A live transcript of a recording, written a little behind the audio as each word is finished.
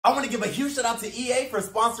I want to give a huge shout out to EA for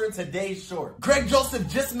sponsoring today's short. Greg Joseph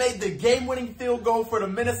just made the game-winning field goal for the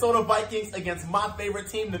Minnesota Vikings against my favorite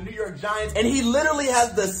team, the New York Giants, and he literally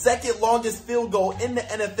has the second longest field goal in the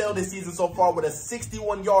NFL this season so far with a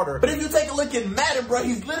 61-yarder. But if you take a look at Madden, bro,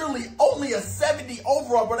 he's literally only a 70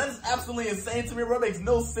 overall, bro. That is absolutely insane to me, bro. It makes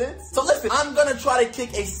no sense. So listen, I'm gonna try to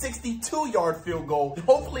kick a 62-yard field goal.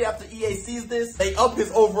 Hopefully after EA sees this, they up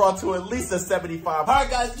his overall to at least a 75. All right,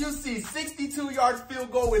 guys, you see 62-yard field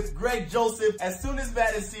goal with Greg Joseph. As soon as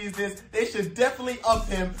Madden sees this, they should definitely up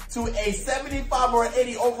him to a 75 or an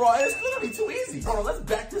 80 overall. And it's literally too easy. Hold on, let's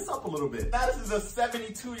back this up a little bit. Now this is a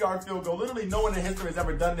 72-yard field goal. Literally no one in history has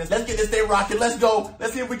ever done this. Let's get this thing rocking. Let's go.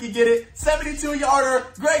 Let's see if we can get it. 72-yarder,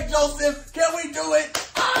 Greg Joseph. Can we do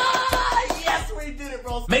it? Ah, yes, we did it,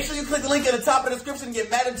 bro. Make sure you click the link at the top of the description and get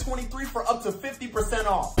Madden 23 for up to 50%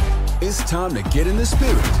 off. It's time to get in the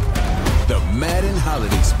spirit. The Madden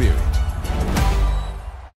Holiday Spirit.